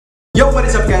Yo, what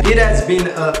is up guys? It has been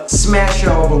a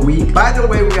smasher of a week. By the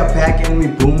way, we are back and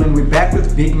we're booming. We're back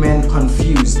with Bigman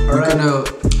Confused. We're gonna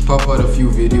pop out a few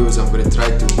videos. I'm gonna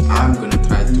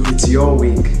try to. It's your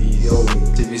week. Your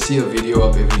week. If you see a video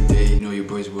up every day, you know your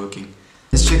boy's working.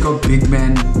 Let's check out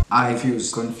Bigman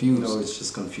Confused. No, it's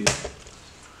just confused.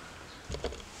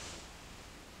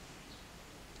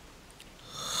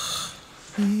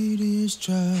 It is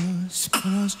just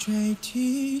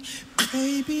frustrating,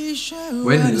 baby. Show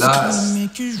when last?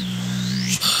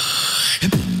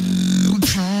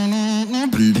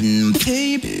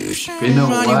 Been a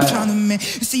while.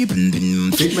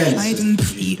 Bigman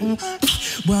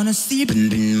wanna see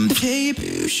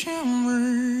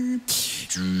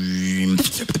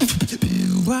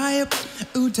why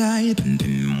would I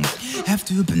have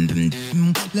to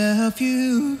love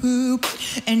you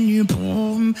and you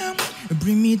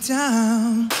bring me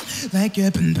down like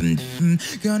a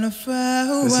gonna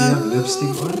fall. Does he have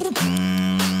lipstick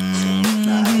on?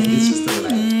 Nah, I think it's just a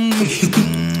light.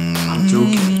 I'm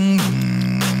joking.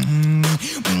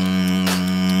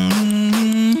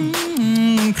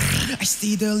 I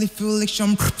see the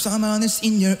reflection, someone is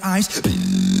in your eyes. Baby,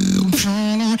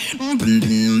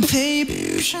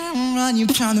 you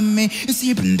trying to make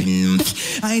see.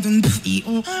 I don't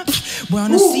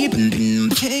wanna see. Baby,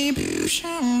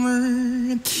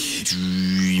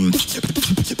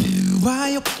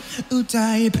 why would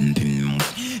I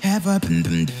have a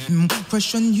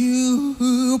question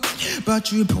you,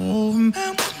 but you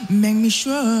make me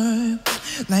sure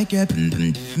like a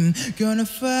gonna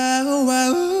fall.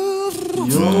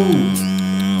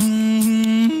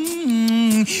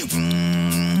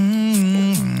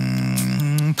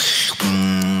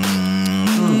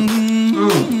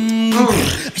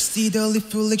 I see the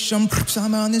reflection,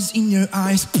 someone is in your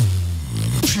eyes.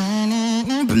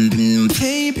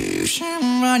 Baby,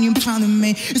 you trying to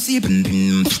make see.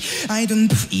 I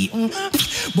don't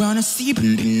wanna see.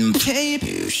 Baby, you trying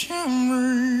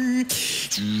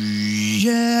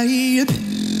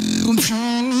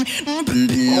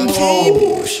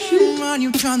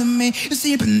to make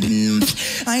see.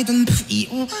 I don't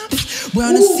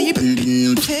wanna see.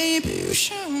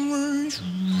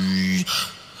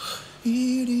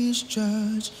 It is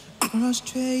just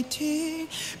frustrating,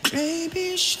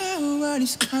 baby. Show what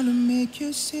is gonna make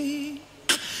you see.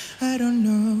 I don't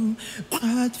know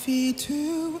what we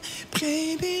do,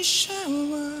 baby.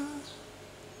 Shower.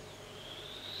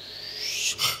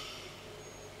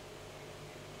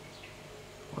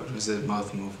 What was that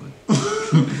mouth movement?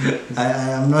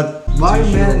 I'm not. My too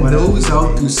sure man what knows I'm how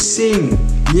doing. to sing.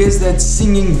 He has that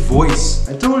singing voice.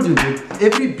 I told you, dude,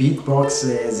 every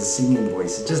beatboxer has a singing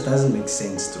voice. It just doesn't make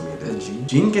sense to me. NG?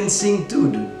 Gene can sing too,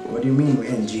 dude. What do you mean,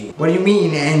 NG? What do you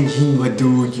mean, NG? But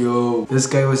dude, yo, this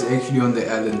guy was actually on the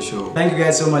Ellen show. Thank you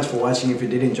guys so much for watching. If you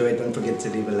did enjoy it, don't forget to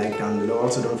leave a like down below.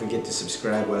 Also, don't forget to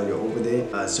subscribe while you're over there.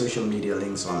 Social media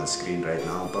links on the screen right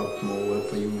now. But more work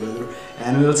for you, brother.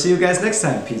 And we'll see you guys next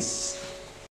time. Peace.